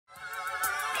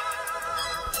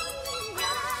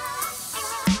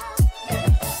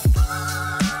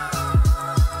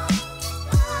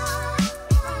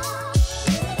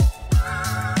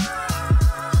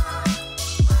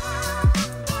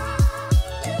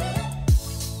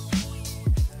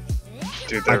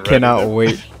Dude, I cannot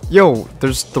wait. Yo,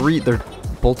 there's 3. They're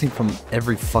bolting from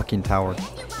every fucking tower.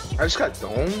 I just got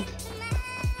domed?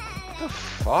 What the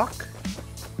fuck?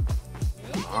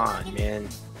 Come on, man.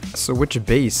 So which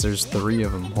base? There's 3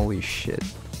 of them. Holy shit.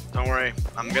 Don't worry.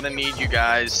 I'm gonna need you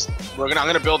guys. I'm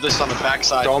gonna build this on the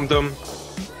backside. Domed him.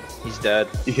 He's dead.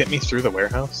 You hit me through the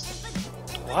warehouse?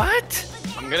 What?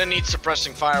 I'm gonna need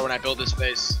suppressing fire when I build this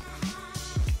base.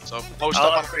 So post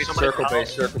up on circle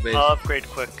base. I'll upgrade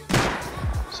quick.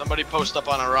 Somebody post up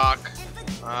on a rock.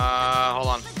 Hold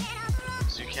on.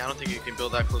 So I don't think you can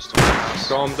build that close to a warehouse.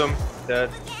 Domed him.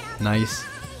 Dead. Nice.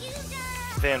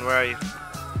 Van, where are you?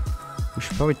 We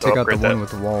should probably take out the one with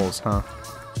the walls, huh?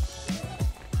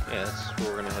 Yeah, that's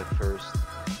where we're gonna head first.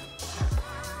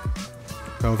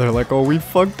 Oh, they're like, oh, we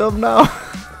fucked up now.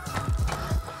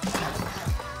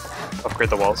 Upgrade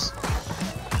the walls.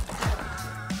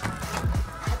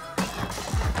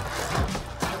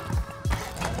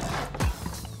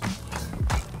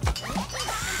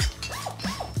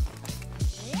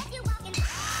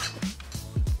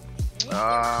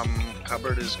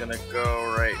 Cupboard is gonna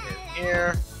go right in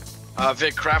here.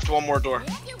 Vic, craft one more door.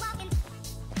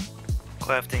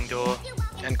 Crafting door.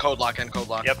 And code lock,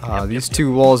 Yep. These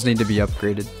 2 walls need to be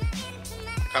upgraded.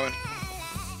 Coming.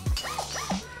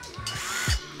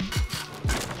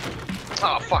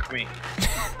 Oh, fuck me.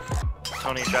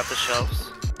 Tony, drop the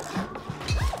shelves.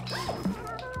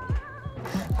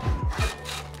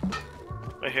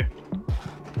 Right here.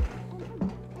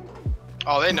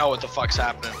 Oh, they know what the fuck's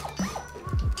happening.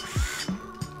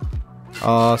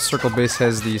 Circle base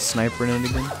has the sniper in it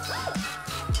again.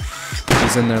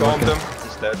 He's in there Domed looking. him.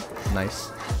 He's dead. Nice.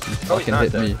 He Oh, he's fucking not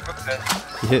hit dead. me. Okay.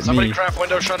 He hit Somebody me. craft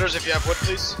window shutters if you have wood,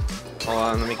 please. Hold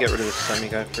on, let me get rid of this semi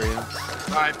guy for you.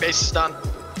 Alright, base is done.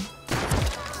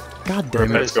 God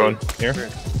damn it. It's going here.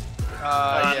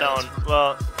 Yeah. No.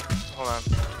 Well, hold on.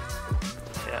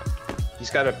 Yeah. He's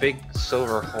got a big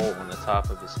silver hole in the top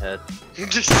of his head. He's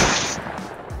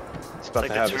about like to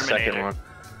the have a second Terminator. one.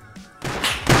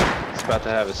 He's about to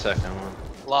have a second one.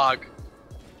 Log.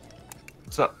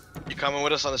 What's up? You coming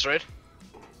with us on this raid?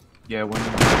 Yeah, when does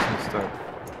it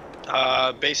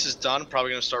start? Base is done.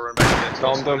 Probably gonna start running back to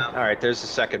Domed the him. Alright, there's the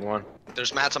second one.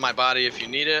 There's mats on my body if you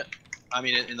need it. I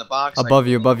mean, in the box. Above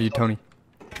you, Tony.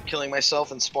 Killing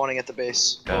myself and spawning at the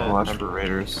base. Watch for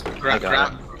raiders.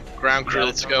 Ground crew,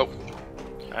 let's go.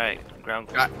 Alright, ground.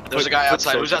 There's a guy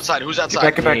outside. Who's outside? Who's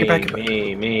outside? Get back.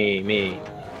 Me. I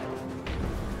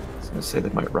was gonna say they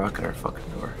might rocket our fucking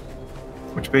door.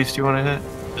 Which base do you want to hit?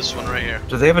 This one right here.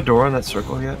 Do they have a door on that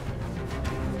circle yet?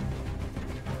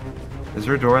 Is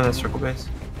there a door on that circle base?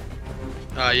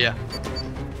 Yeah.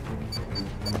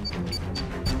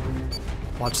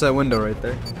 Watch that window right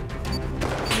there.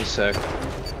 Give me a sec.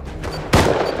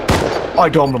 Oh, I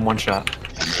domed him one shot.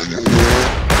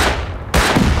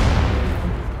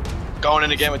 Going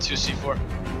in again with 2C4.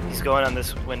 He's going on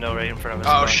this window right in front of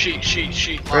us. Oh, sheet.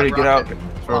 Ready, get out.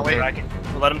 Oh, wait.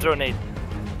 We'll let him throw a nade.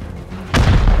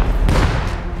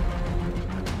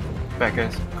 Back,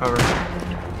 guys. Cover.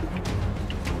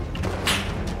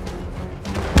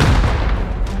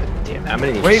 Damn, how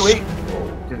many? Wait.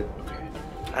 Did it? Okay.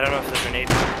 I don't know if the grenade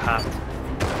popped.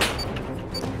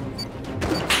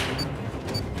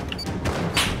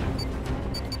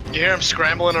 You hear him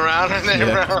scrambling around in there?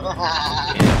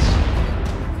 Yes.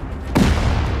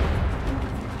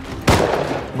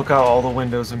 Look out all the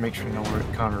windows and make sure you know where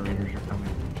counter raiders are coming.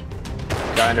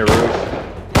 Guy on the roof.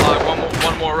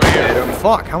 One more right here.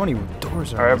 Fuck, how many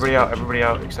doors are Alright, there? everybody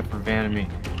out except for Van and me.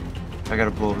 I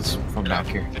gotta blow this from back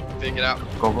here. Take it out.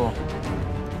 Go.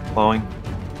 Blowing.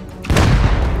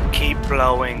 Keep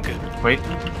blowing. Wait.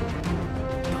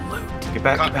 Get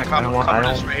back. I don't.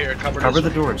 Right here. Cover the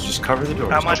doors. Just cover the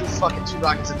doors. How much? Two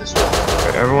rockets at this one.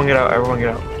 Alright, everyone get out. Everyone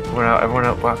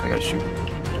out. Block. I gotta shoot.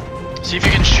 See if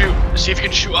you can shoot. See if you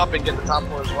can shoot up and get the top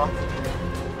floor as well.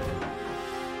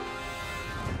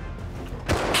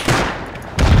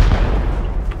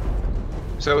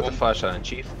 So with the flashlight on,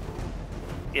 Chief.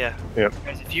 Yeah. Yep.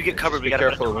 Guys, if you get covered, Be we gotta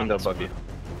careful of the window above you.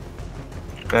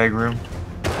 Bag room.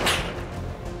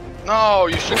 No,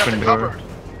 you should have Open the door. cover.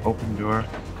 Open door.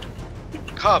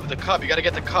 The cub. You gotta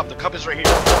get the cub. The cub is right here.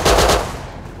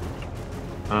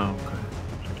 Oh, okay.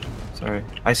 Sorry.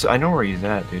 I know where he's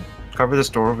at, dude. Cover this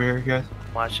door over here, you guys.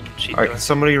 watching cheat Alright, door. can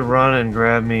somebody run and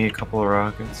grab me a couple of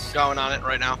rockets? Going on it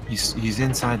right now. He's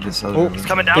inside this other Oh, room. He's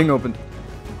coming down. Thing opened.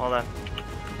 Hold on.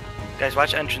 Guys,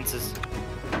 watch entrances.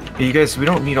 Hey, you guys, we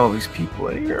don't need all these people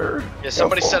in here. Yeah,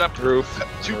 somebody set up Roof.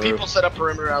 Two people set up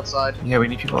perimeter outside. Yeah, we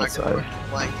need people outside.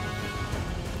 Flank.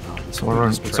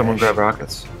 Someone grab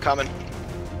rockets. Coming.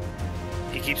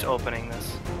 He keeps opening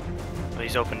this. Well,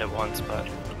 he's opened it once, but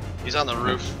He's on the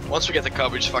roof. Once we get the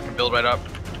cub, we just fucking build right up.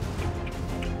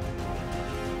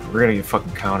 We're gonna get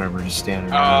fucking countered. We're just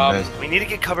standing around, guys. We need to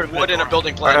get covered. Wood in a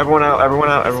building Alright, plan. everyone out, everyone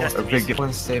out, everyone. Has to A be big some-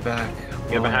 difference. Stay back.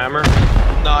 You have a hammer?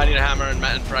 No, I need a hammer and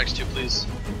Matt and Frax too, please.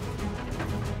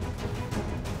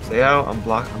 Stay out. I'm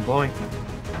blocked. I'm blowing.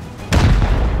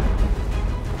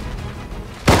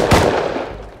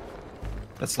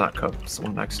 That's not cup. It's the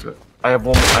one next to it. I have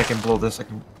one. I can blow this. I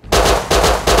can.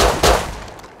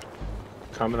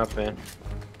 Coming up, man.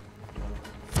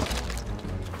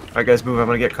 Alright, guys, move. I'm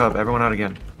gonna get cub. Everyone out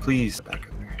again, please. Back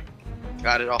up there.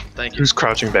 Got it all. Thank you. Who's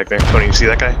crouching back there? Tony, you see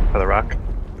that guy by the rock?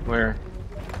 Where?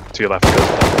 To your left.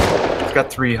 Go. He's got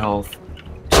 3 health.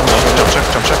 Jump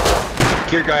check, jump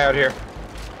check. Gear guy out here.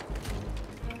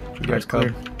 You guys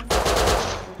clear?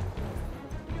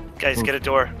 Guys, get a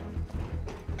door.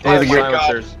 Hey, Oh the my gear. God.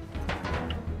 Silencers.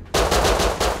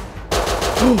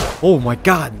 Oh my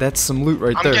god, that's some loot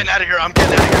right I'm there. getting out of here. I'm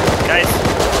getting out of here. Guys,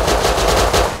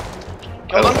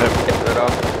 Kill him. Get that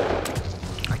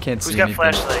off. I can't see who's got anything.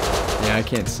 flashlight? Yeah, I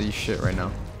can't see shit right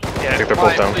now. I Yeah. think they're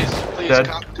both Ryan, down. please, Dead.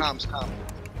 comms.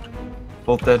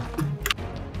 Both dead.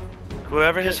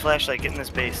 Whoever has flashlight, get in this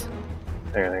base.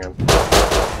 Hang on, hang on.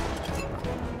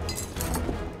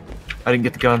 I didn't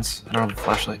get the guns. I don't have a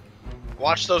flashlight.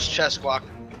 Watch those chests, Guac.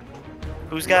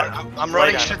 Who's got? I'm light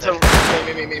running on shit up to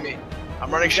there? me. I'm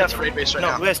running Who's shit got- to raid base right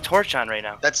No, now. who has torch on right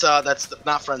now? That's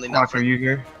not friendly. Not Rock, are friendly. you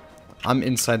here? I'm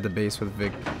inside the base with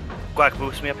Vic. Guac,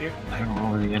 boost me up here. I don't know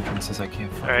where the entrance is. I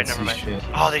can't fucking Alright, see never mind. shit.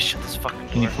 Oh, they shut this fucking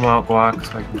Can you door. come out, Guac,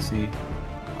 so I can see? Do you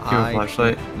have a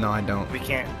flashlight? No, I don't. We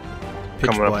can't. Pitch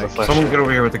Coming up black. the flash. Someone get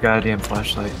over here with the goddamn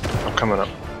flashlight. I'm coming up.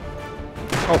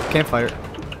 Oh, campfire.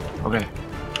 Okay.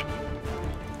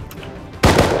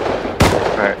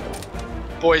 Alright.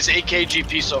 Boys, 8K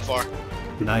GP so far.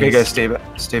 Nice. Okay, guys,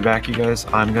 stay back, you guys.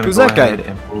 I'm gonna Who's go that guy? ahead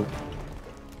and move.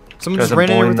 Someone Guys, just I'm ran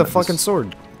in blowing with a this- fucking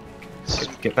sword.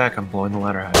 Get back. I'm blowing the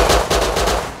ladder hatch.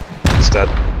 He's dead.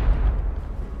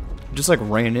 Just like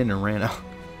ran in and ran out.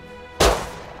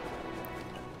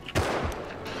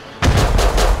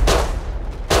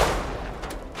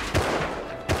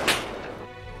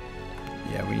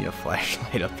 Yeah, we need a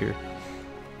flashlight up here.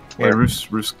 Yeah, roof's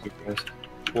clear, guys.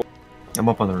 I'm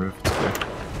up on the roof. It's clear.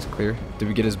 It's clear. Did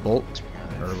we get his bolt?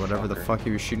 Or whatever the fuck he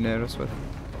was shooting at us with?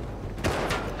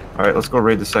 Alright, let's go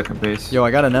raid the second base. Yo,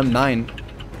 I got an M9.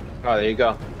 Oh, there you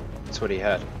go. That's what he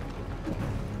had.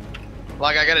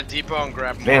 Like, I got a depot and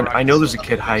grab more Man, I know there's a rockets.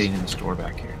 kid hiding in the store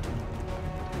back here.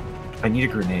 I need a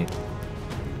grenade.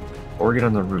 Or get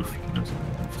on the roof. He knows on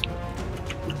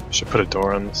the roof. Should put a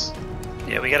door on this.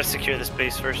 Yeah, we gotta secure this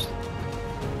base first.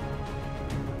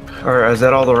 Alright, is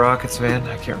that all the rockets, man?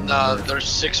 I can't Nah, remember. there's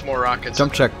 6 more rockets.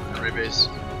 Jump check. in the raid base.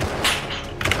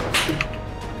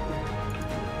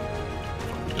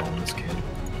 Blowing this kid.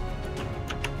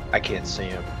 I can't see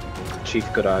him.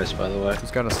 Chief good eyes, by the way.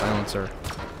 Who's got a silencer?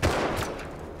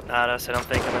 Not us, I don't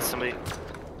think, unless somebody.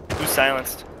 Who's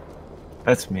silenced?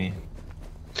 That's me.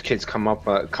 These kids come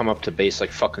up to base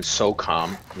like fucking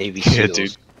SOCOM, Navy Yeah, SEALs.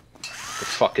 dude.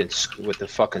 With the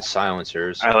fucking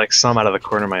silencers. I like some out of the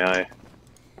corner of my eye.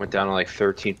 Went down to like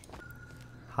 13.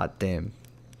 Hot damn.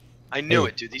 I knew Hey,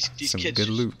 it, dude. These some kids, good just-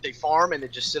 loot. they farm and they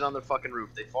just sit on their fucking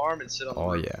roof. They farm and sit on the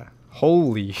Oh roof. yeah.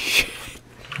 Holy shit.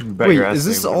 Bet Wait, your ass is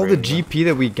this they would've all the raided it. GP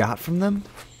that we got from them?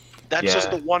 That's Yeah. just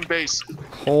the one base.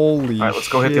 Holy Alright, let's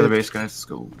go hit the other shit. base, guys. Let's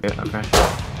go. Yeah, okay.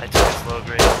 I took a slow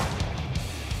grade.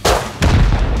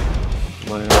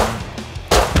 Lay it on.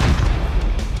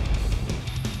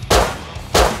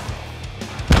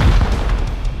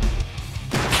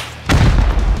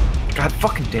 God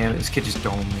fucking damn it, this kid just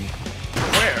domed me.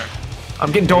 Where?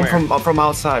 I'm getting domed Where? from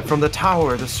outside, from the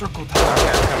tower, the circle tower.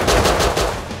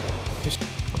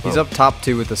 He's up top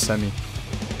two with the semi.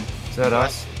 Is that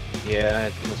us? Yeah, I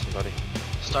think somebody.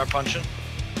 Start punching.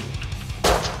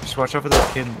 Just watch out for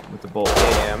that kid with the bolt.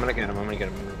 Yeah, I'm gonna get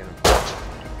him.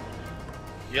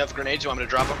 You have grenades? You want me to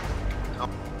drop them?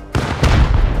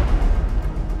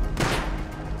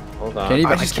 Hold on.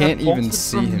 I just can't got even bolted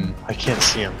see from- him. I can't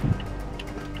see him.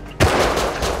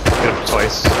 Hit him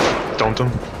twice. Don't him.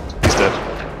 He's dead.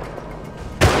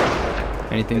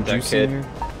 Anything Hit that juicy in kid. here?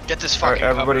 Get this Alright, fucking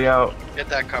everybody covered. out. Get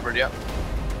that covered, yep.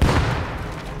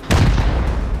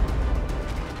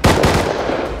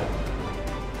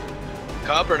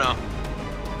 Cub or no?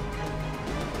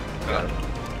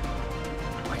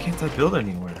 Why can't I build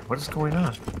anywhere? What is going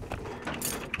on?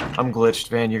 I'm glitched,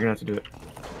 Van. You're gonna have to do it.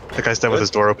 The guy's dead with his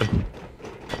door open.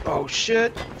 Oh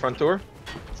shit! Front door.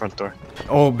 Front door.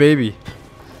 Oh baby.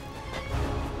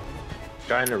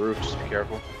 Guy on the roof. Just be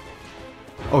careful.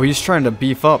 Oh, he's trying to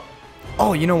beef up.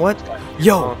 Oh, you know what?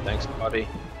 Yo, Oh, thanks, buddy.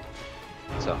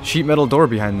 So Sheet metal door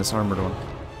behind this armored one.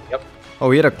 Yep.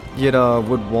 Oh, he had a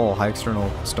wood wall, high external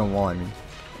stone wall. I mean.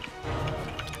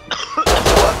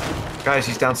 Guys,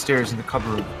 he's downstairs in the cupboard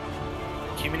room.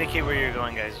 Communicate where you're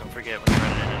going, guys. Don't forget when you're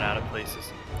running in and out of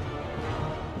places.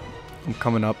 I'm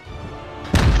coming up.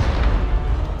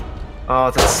 Oh,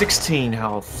 it's at 16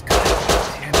 health. God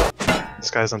damn it. This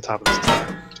guy's on top of this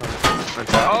tower.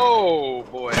 Oh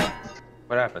boy.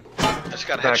 what happened? I just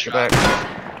got a Back, headshot. back.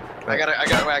 I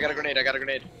got a grenade. I got a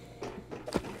grenade.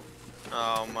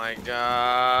 Oh my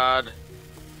god.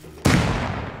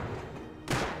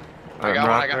 I got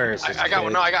one. I got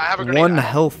one. No, I have a grenade. 1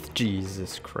 health.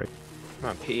 Jesus Christ.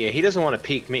 Come on, yeah, he doesn't want to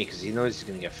peek me because he knows he's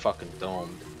gonna get fucking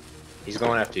domed. He's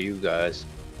going after you guys.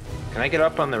 Can I get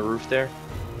up on the roof there?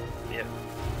 Yeah.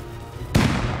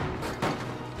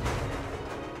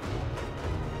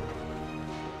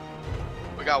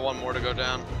 We got one more to go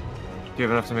down. Do you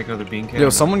have enough to make another bean can? Yo,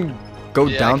 someone go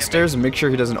Yeah, I can downstairs and make sure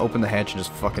he doesn't open the hatch and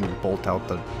just fucking bolt out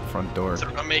the front door.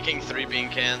 I'm making 3 bean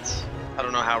cans. I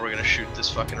don't know how we're gonna shoot this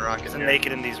fucking rocket. Doesn't here. make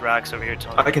it in these rocks over here,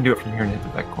 Tony. I can do it from here and hit the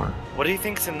back corner. What do you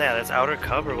think's in there? That's outer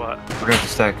cub or what? We're gonna have to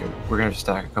stack it. We're gonna have to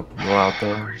stack a couple more out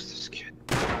there. Where's this kid?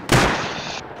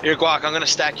 Here, Guac, I'm gonna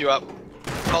stack you up.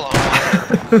 Hold on.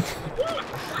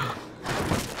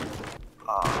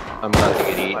 I'm about to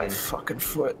get My eaten. fucking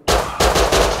foot.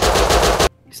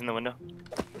 He's in the window.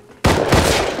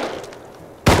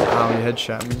 Ow, he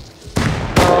headshot me.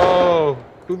 Oh,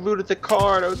 who looted the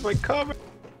car? That was my cover.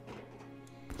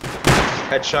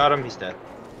 Headshot him. He's dead.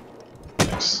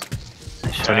 Nice.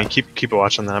 Nice shot. Tony, keep a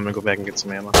watch on that. I'm gonna go back and get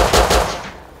some ammo.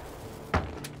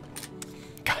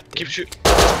 Keep shooting.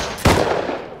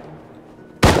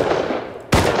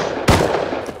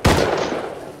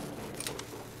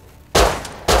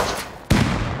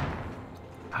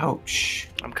 Ouch.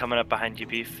 I'm coming up behind you,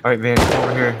 Beef. Alright, Van, come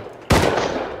over here.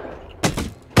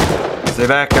 Stay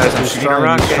back, guys. I'm He's shooting a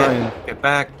trying, he's rocket. trying. Get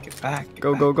back, get back. Get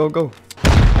Go, back. go, go, go.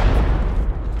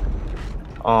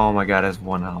 Oh my god, that's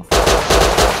 1 health.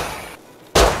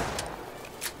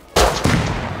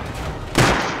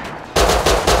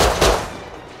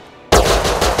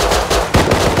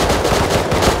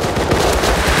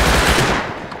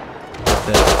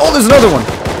 Oh, there's another one!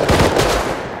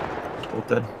 Both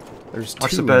dead. There's Watch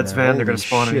two the in beds, there. Van. They're gonna Holy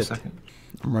spawn in a shit. second.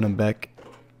 I'm running back.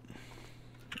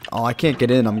 Oh, I can't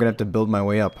get in. I'm gonna have to build my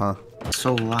way up, huh?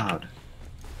 So loud.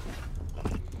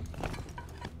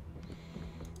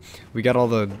 We got all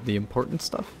the important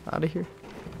stuff out of here.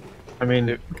 I mean,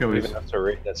 we We can always, even have to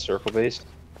rate that circle base.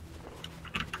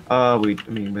 I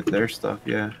mean, with their stuff,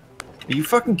 yeah. Are you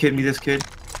fucking kidding me, this kid?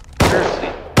 Seriously.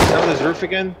 Is that on his roof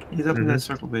again? He's up in that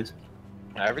circle base.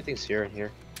 Yeah, everything's here and here.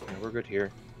 Yeah, we're good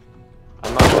here.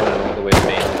 I'm not running all the way to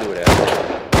main. I'll do it after.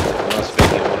 Unless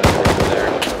Vicky wanted to go over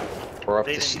there. Or up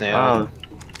They to didn't- Snail. Oh,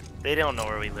 They don't know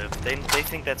where we live. They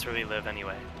think that's where we live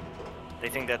anyway. They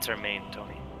think that's our main,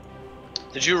 Tony.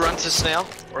 Did you run to Snail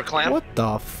or Clam? What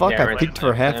the fuck? Yeah, I right peeked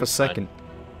there. for half a That's fine. second.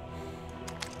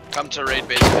 Come to raid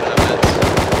base and get events.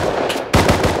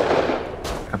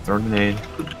 I'm throwing a grenade.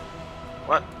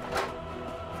 What?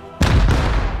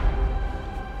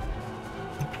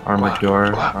 Armored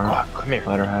door. Come here.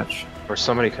 Ladder hatch. Or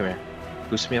somebody come here.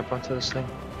 Boost me up onto this thing.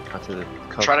 Onto the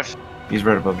cup. Try to. He's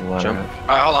right above the ladder Jump. hatch.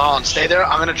 Alright, hold on. Stay there.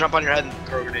 I'm gonna jump on your head and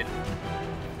throw a grenade.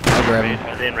 I'll grab Raid, him.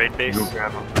 are they in raid base? Go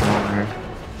grab him. Come over here.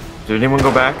 Did anyone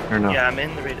go back or no? Yeah, I'm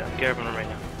in the raid. I'm grabbing them right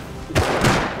now.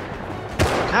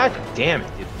 God damn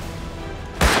it, dude.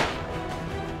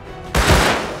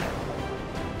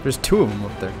 There's 2 of them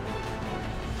up there.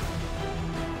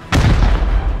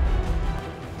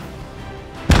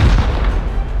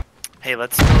 Hey,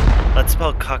 let's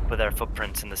spell cuck with our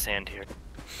footprints in the sand here.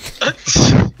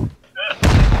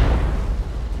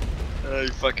 You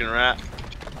fucking rat.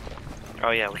 Oh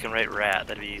yeah, we can write rat.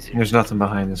 That'd be easier. There's nothing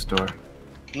behind this door.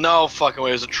 No fucking way.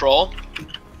 There's a troll.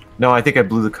 No, I think I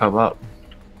blew the cub up.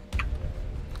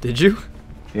 Did you?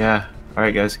 Yeah.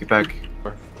 Alright, guys, get back.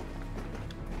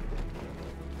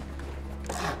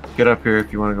 Get up here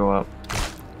if you want to go up.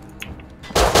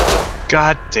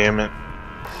 God damn it.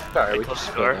 Alright, Hey, we close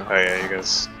just the go door. down. Oh yeah, you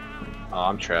guys. Oh,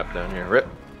 I'm trapped down here. Rip.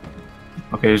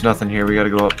 Okay, there's nothing here. We gotta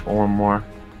go up 1 more.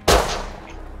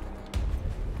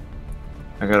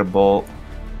 I got a bolt.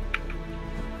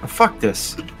 Oh, fuck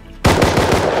this.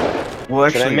 Well,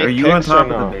 Should I actually, make are you on picks or top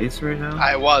no? of the base right now?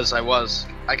 I was.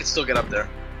 I can still get up there.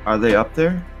 Are they up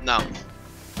there? No.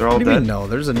 They're all What do you dead? mean no?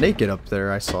 There's a naked up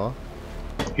there I saw.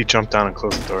 He jumped down and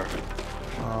closed the door.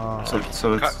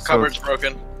 So it's Cupboard's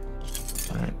broken.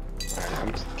 Alright. Alright,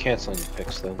 I'm canceling the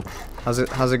picks then. How's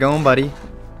it going, buddy?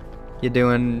 You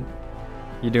doing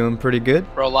pretty good?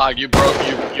 Bro, Log, you broke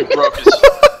his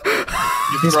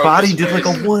His broke body his did like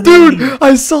a face. 180. Dude,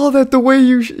 I saw that the way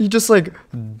he just like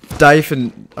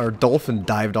dolphin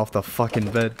dived off the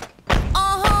fucking bed.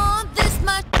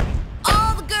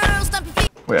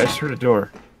 Wait, I just heard a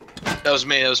door. That was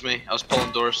me. That was me. I was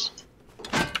pulling doors.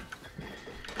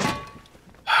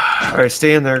 Alright,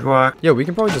 stay in there, Guac. Yo, we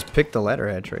can probably just pick the ladder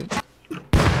hatch, right?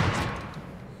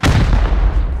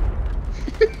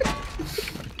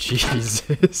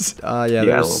 Jesus. Yeah, Yeah,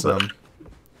 there's a little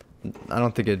I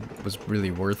don't think it was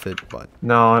really worth it, but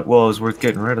No, well, it was worth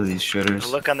getting rid of these shitters. The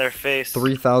look on their face.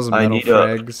 3,000 I metal need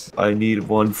frags. I need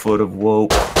 1 foot of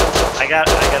woke. I got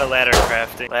a ladder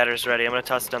crafting. Ladder's ready. I'm gonna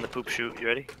toss it down the poop chute. You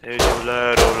ready? There's your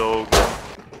ladder, Logan.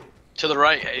 To the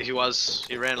right, he was.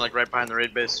 He ran like right behind the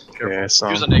raid base. Careful. Yeah, I saw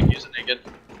Use a him. naked. Use a naked.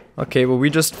 Okay, well we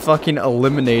just fucking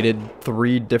eliminated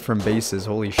 3 different bases.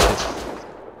 Holy shit.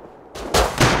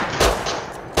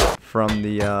 From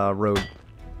the road.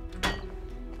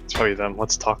 It's probably them.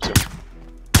 Let's talk to him.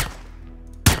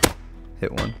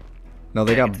 Hit one. No,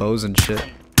 they got bows and shit.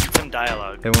 Some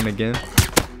dialogue. Hit one again.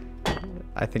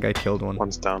 I think I killed one.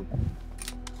 One's down.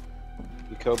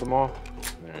 You killed them all?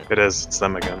 It is. It's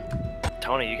them again.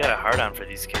 Tony, you got a hard on for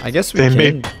these kids. I guess we They can.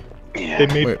 made- Yeah. They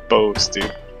made Wait. bows,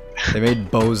 dude. They made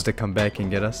bows to come back and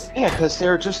get us. Yeah, because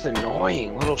they're just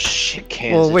annoying little shit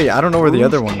cans. Well, that wait, just I don't know where the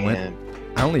other proof one went. can.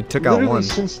 I only took out Literally, one.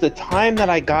 since the time that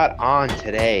I got on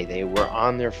today, they were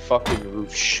on their fucking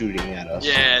roof shooting at us.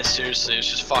 Yeah, seriously, it's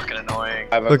just fucking annoying.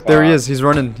 5 Look, there he o'clock. is. He's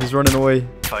running. He's running away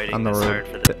Fighting on the this road. hard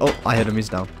for the. Oh, I hit him. He's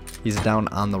down. He's down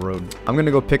on the road. I'm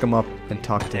gonna go pick him up and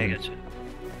talk to Dang him. it.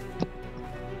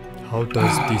 How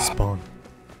does despawn?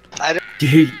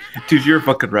 Dude, you're a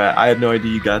fucking rat. I had no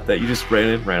idea you got that. You just ran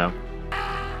in, ran out.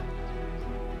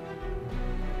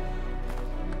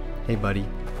 Hey, buddy.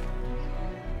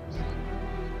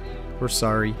 We're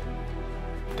sorry.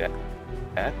 Dad?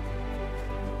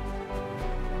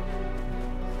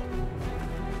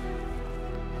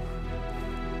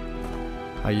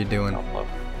 How you doing? Oh, love.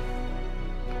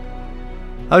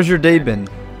 How's your day been?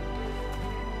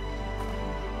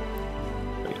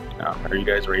 Are you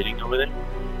guys raiding over there?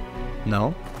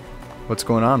 No? What's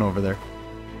going on over there?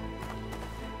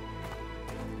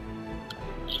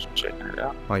 Just checking it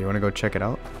out. Oh, you want to go check it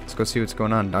out? Let's go see what's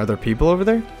going on. Are there people over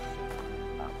there?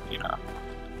 You know.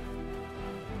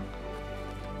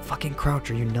 Fucking Crouch,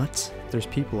 are you nuts? There's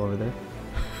people over there.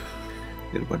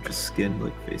 Get a bunch of skin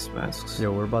like face masks.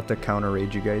 Yo, we're about to counter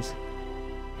raid you guys.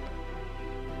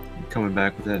 You coming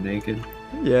back with that naked?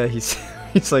 Yeah, he's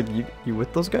he's like, you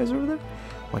with those guys over there?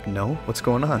 I'm like, no. What's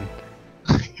going on?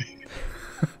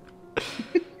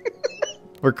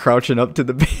 We're crouching up to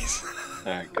the base.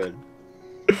 Alright, good.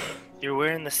 You're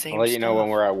wearing the same. I'll let you know when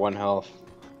stuff. we're at 1 health.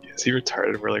 Is he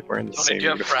retarded? We're like wearing the Tony, same do you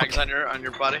have uniform. frags on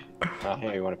your body?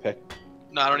 Here, you want to pick?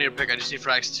 No, I don't need a pick. I just need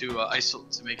frags to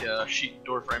isolate to make a sheet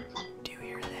door frame. Do you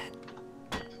hear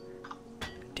that?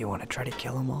 Do you want to try to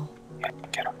kill them all? Yeah,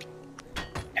 get up.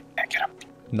 Yeah, get up.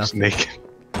 He's Nothing. naked.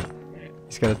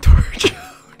 He's got a torch.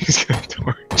 He's got a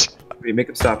torch. Wait, make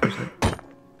him stop for a second.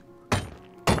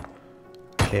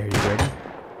 Okay, are you ready?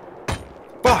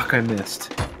 Fuck, I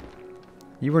missed.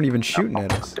 You weren't even shooting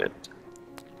at us. Dead.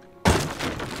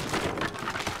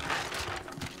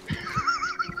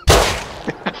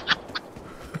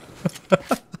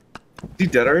 You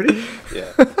dead already?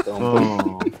 Yeah.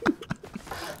 Oh.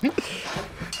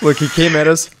 Look, he came at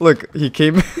us. Look, he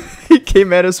came he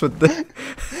came at us with the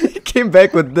he came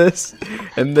back with this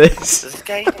and this. Does this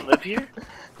guy even live here?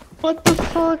 What the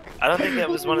fuck? I don't think that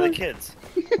was one of the kids.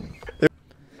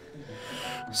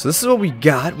 So this is what we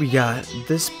got. We got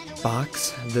this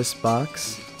box, this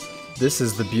box. This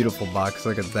is the beautiful box.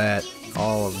 Look at that.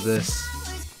 All of this.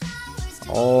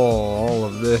 All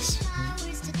of this.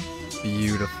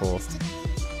 Beautiful.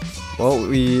 Well,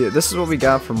 this is what we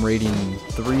got from raiding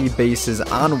 3 bases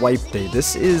on wipe day.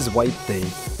 This is wipe day,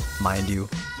 mind you.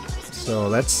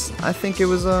 So I think it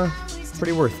was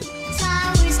pretty worth it.